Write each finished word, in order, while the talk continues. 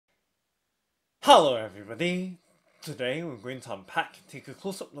Hello everybody! Today we're going to unpack, take a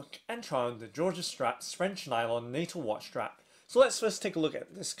close-up look and try on the Georgia Straps French Nylon NATO watch strap. So let's first take a look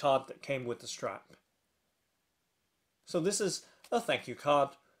at this card that came with the strap. So this is a thank you card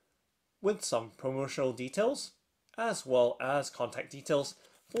with some promotional details as well as contact details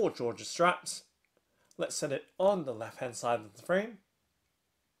for Georgia Straps. Let's set it on the left hand side of the frame.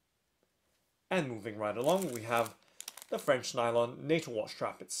 And moving right along we have the French Nylon NATO watch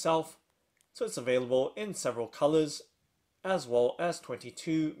strap itself. So it's available in several colors as well as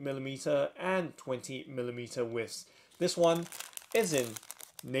 22mm and 20mm widths. This one is in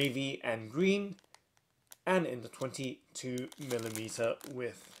navy and green and in the 22mm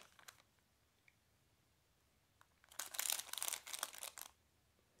width.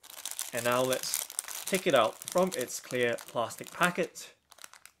 And now let's take it out from its clear plastic packet.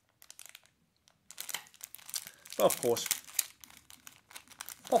 So of course,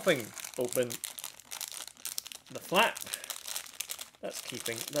 popping open the flap, that's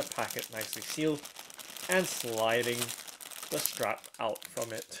keeping the packet nicely sealed, and sliding the strap out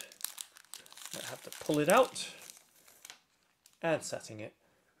from it. I have to pull it out and setting it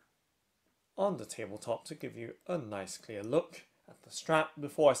on the tabletop to give you a nice clear look at the strap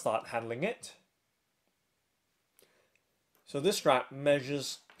before I start handling it. So this strap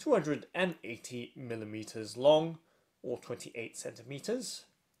measures 280mm long or 28 centimeters.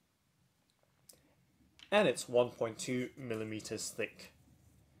 And it's 1.2mm thick.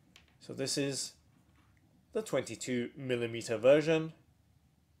 So this is the 22mm version.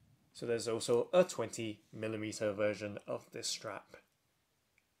 So there's also a 20mm version of this strap.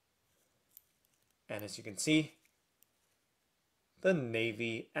 And as you can see, the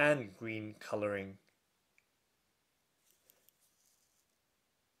navy and green coloring.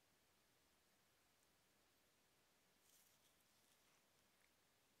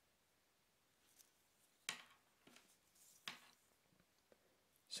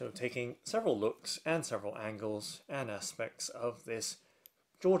 So taking several looks and several angles and aspects of this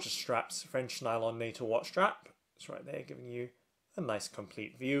Georgia Straps French Nylon NATO watch strap. It's right there giving you a nice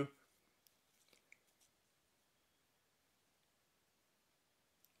complete view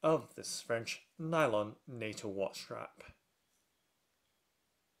of this French Nylon NATO watch strap.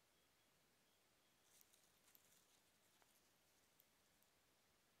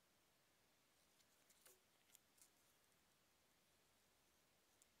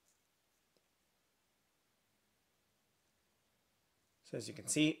 So as you can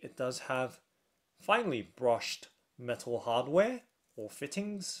see, it does have finely brushed metal hardware or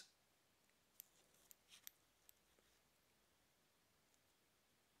fittings.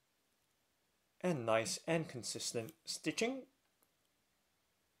 And nice and consistent stitching.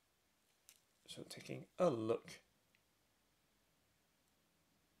 So taking a look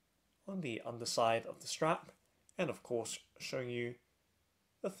on the underside of the strap, and of course showing you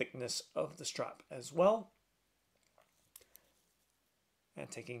the thickness of the strap as well. And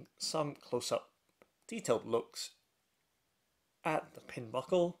taking some close-up detailed looks at the pin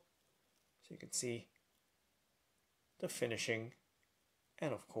buckle, so you can see the finishing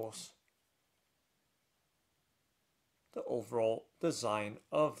and of course the overall design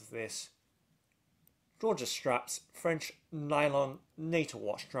of this Georgia Straps French Nylon NATO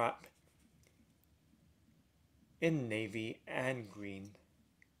watch strap in navy and green.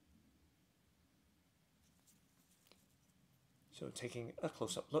 So taking a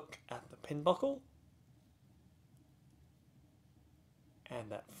close-up look at the pin buckle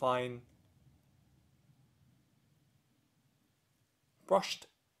and that fine brushed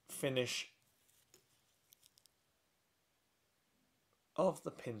finish of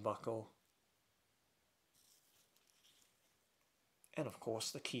the pin buckle, and of course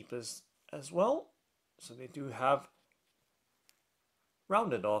the keepers as well. So they do have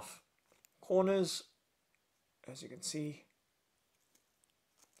rounded off corners, as you can see.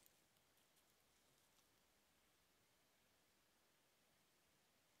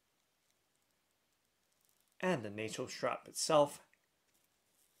 And the NATO strap itself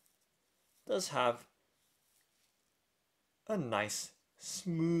does have a nice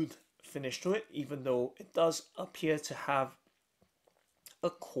smooth finish to it, even though it does appear to have a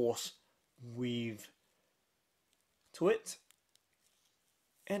coarse weave to it.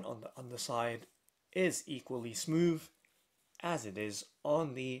 And on the underside is equally smooth as it is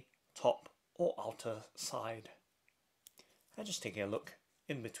on the top or outer side. And just taking a look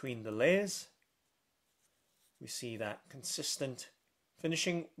in between the layers, we see that consistent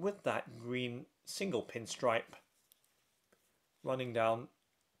finishing with that green single pin stripe running down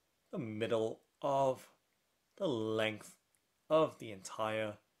the middle of the length of the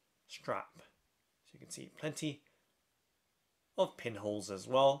entire strap. So you can see plenty of pinholes as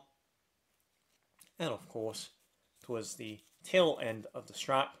well. And of course, towards the tail end of the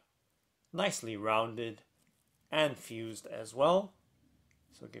strap, nicely rounded and fused as well.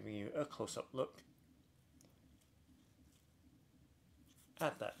 So giving you a close-up look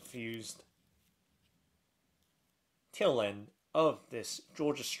at that fused tail end of this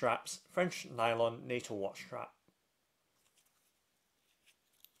Georgia Straps French Nylon NATO watch strap.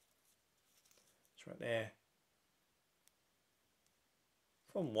 It's right there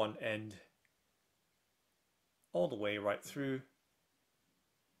from one end all the way right through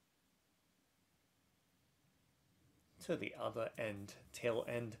to the other end, tail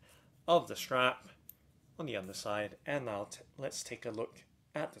end of the strap on the underside. And now let's take a look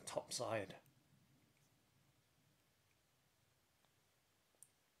at the top side.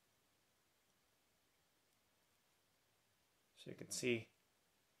 So you can see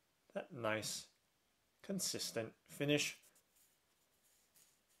that nice consistent finish,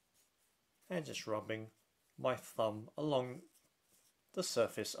 and just rubbing my thumb along the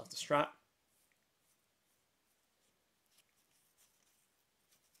surface of the strap.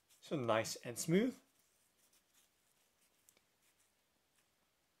 So nice and smooth,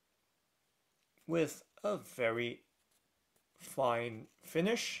 with a very fine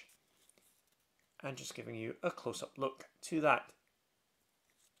finish, and just giving you a close-up look to that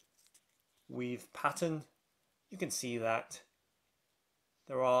weave pattern. You can see that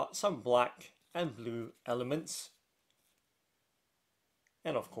there are some black and blue elements,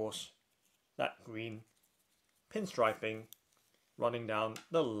 and of course that green pinstriping running down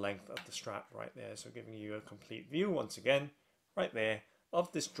the length of the strap right there. So giving you a complete view once again right there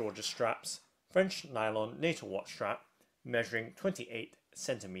of this Georgia Straps French Nylon NATO watch strap, measuring 28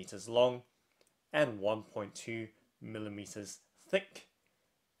 centimeters long and 1.2 millimeters thick,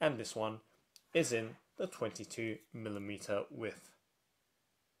 and this one is in the 22 millimeter width.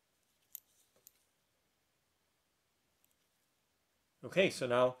 Okay, so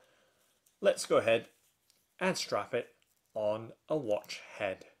now let's go ahead and strap it on a watch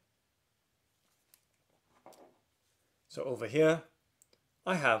head. So over here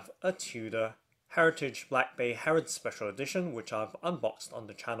I have a Tudor Heritage Black Bay Harrods Special Edition, which I've unboxed on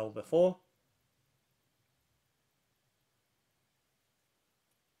the channel before.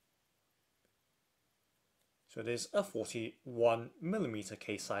 So it is a 41mm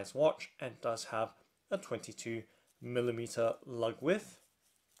case size watch and does have a 22mm lug width.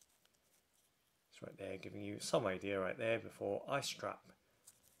 It's right there, giving you some idea right there before I strap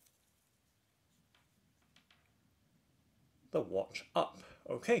the watch up.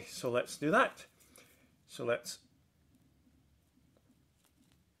 Okay, so let's do that. So let's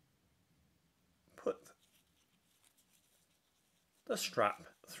put the strap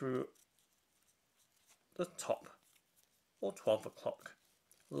through the top or 12 o'clock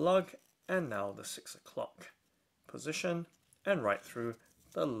lug, and now the 6 o'clock position, and right through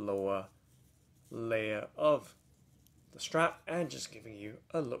the lower layer of the strap, and just giving you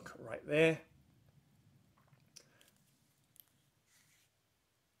a look right there.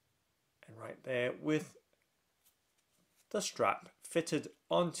 And right there with the strap fitted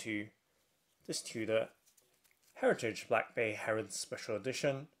onto this Tudor Heritage Black Bay Harrods Special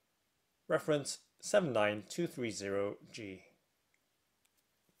Edition, reference 79230G.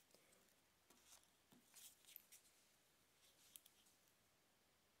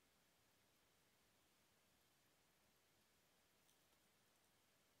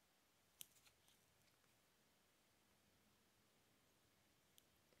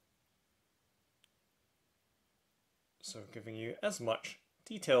 So giving you as much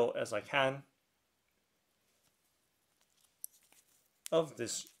detail as I can of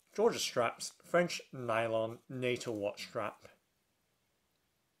this Georgia Straps French Nylon NATO watch strap.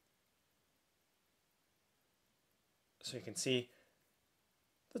 So you can see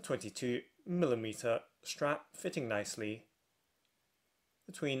the 22mm strap fitting nicely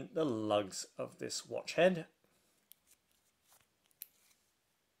between the lugs of this watch head.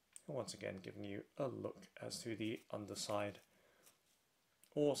 And once again giving you a look as to the underside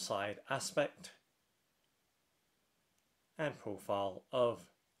or side aspect and profile of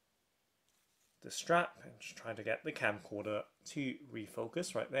the strap, and just trying to get the camcorder to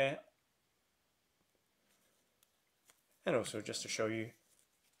refocus right there. And also just to show you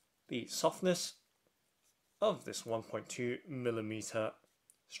the softness of this 1.2mm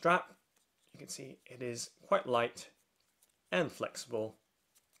strap, you can see it is quite light and flexible.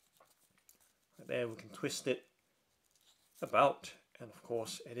 Right there we can twist it about, and of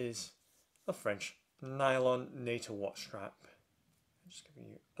course it is a French Nylon NATO watch strap. Just giving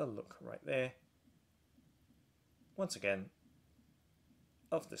you a look right there. once again,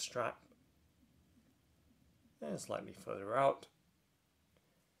 of the strap, and slightly further out,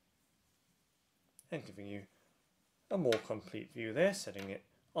 and giving you a more complete view there, setting it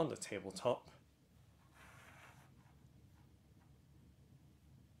on the tabletop.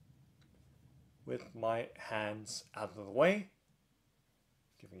 With my hands out of the way,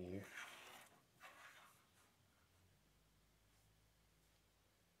 giving you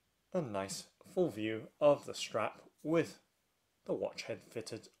a nice full view of the strap with the watch head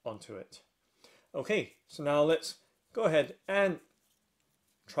fitted onto it. Okay, so now let's go ahead and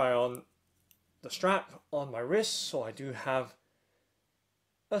try on the strap on my wrist. So I do have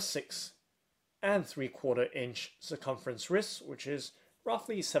a 6 3/4 inch circumference wrist, which is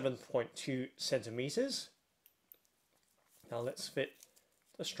roughly 7.2 centimeters. Now let's fit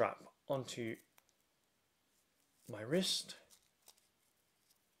the strap onto my wrist.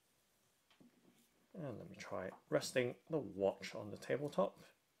 And let me try resting the watch on the tabletop.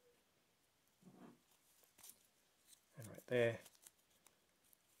 And right there.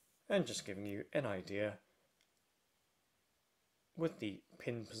 And just giving you an idea with the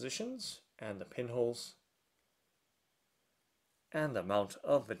pin positions and the pinholes and the amount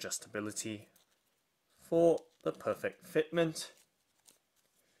of adjustability for the perfect fitment.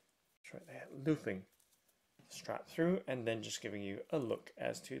 Right there, looping the strap through and then just giving you a look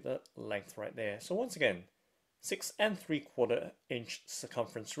as to the length right there. So once again, 6 3/4 inch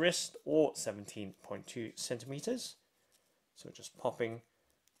circumference wrist, or 17.2 centimeters. So just popping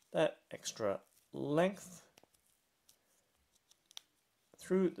that extra length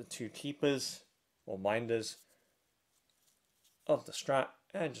through the two keepers or minders of the strap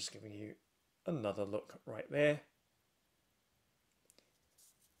and just giving you another look right there.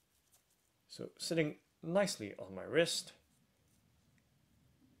 So sitting nicely on my wrist.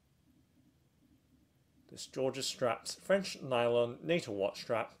 This Georgia Straps French Nylon NATO watch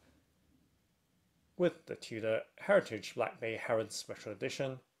strap with the Tudor Heritage Black Bay Harrods Special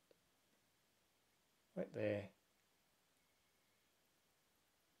Edition. Right there.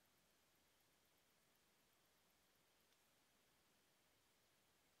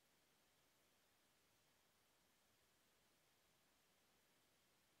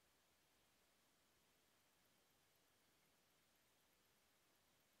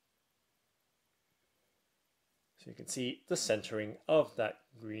 So you can see the centering of that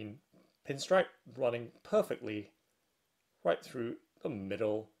green pinstripe running perfectly right through the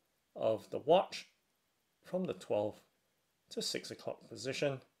middle of the watch from the 12 to 6 o'clock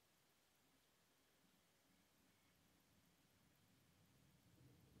position.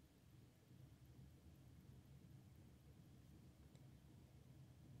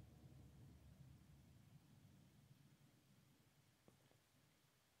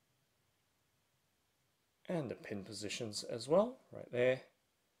 And the pin positions as well, right there.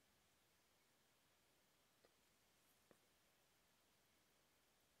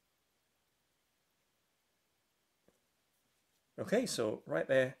 Okay, so right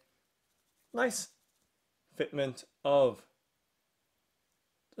there, nice fitment of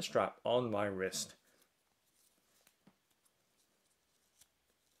the strap on my wrist.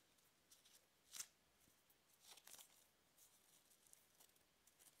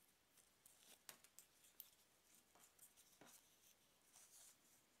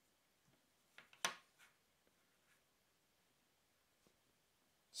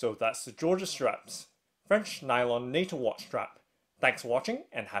 So that's the Georgia Straps French Nylon NATO watch strap. Thanks for watching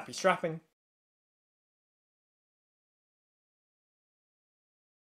and happy strapping!